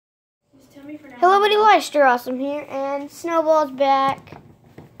Hello, buddy, Leister Awesome here, and SnowBall's back.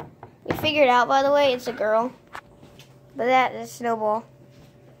 We figured out, by the way, it's a girl. But that is SnowBall.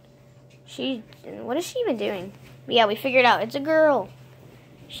 What is she even doing? But yeah, we figured out, it's a girl.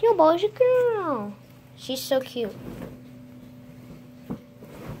 SnowBall is a girl. She's so cute.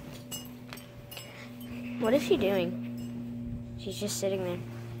 What is she doing? She's just sitting there.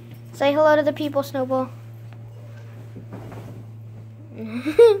 Say hello to the people, SnowBall.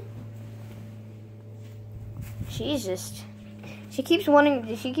 She keeps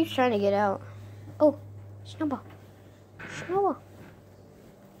trying to get out. Oh, SnowBall. SnowBall.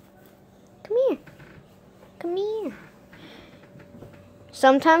 Come here. Come here.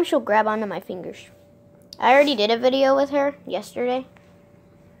 Sometimes she'll grab onto my fingers. I already did a video with her yesterday.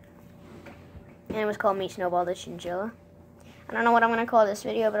 And it was called Me, SnowBall, the ChinChilla. I don't know what I'm going to call this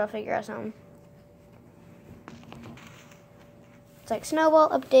video, but I'll figure out something. It's like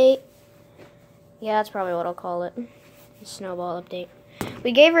SnowBall update. Yeah, that's probably what I'll call it. SnowBall update.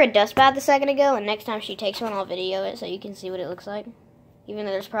 We gave her a dust bath a second ago, and next time she takes one, I'll video it so you can see what it looks like. Even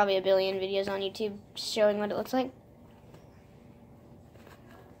though there's probably a billion videos on YouTube showing what it looks like.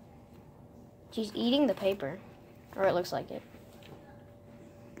 She's eating the paper. Or it looks like it.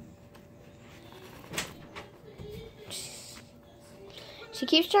 She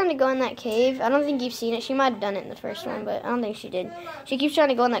keeps trying to go in that cave. I don't think you've seen it. She might have done it in the first one, but I don't think she did. She keeps trying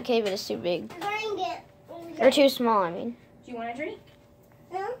to go in that cave, but it's too big. Or too small, I mean. Do you want a drink?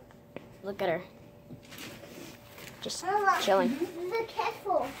 No. Look at her. Just chilling.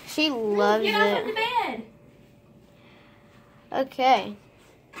 She loves it. Get off of the bed. Okay.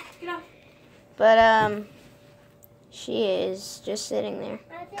 Get off. But, she is just sitting there.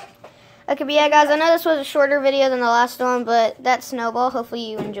 Okay, but yeah, guys, I know this was a shorter video than the last one, but that's SnowBall. Hopefully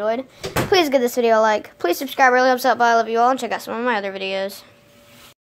you enjoyed. Please give this video a like. Please subscribe. Really helps out. Bye. I love you all, and check out some of my other videos.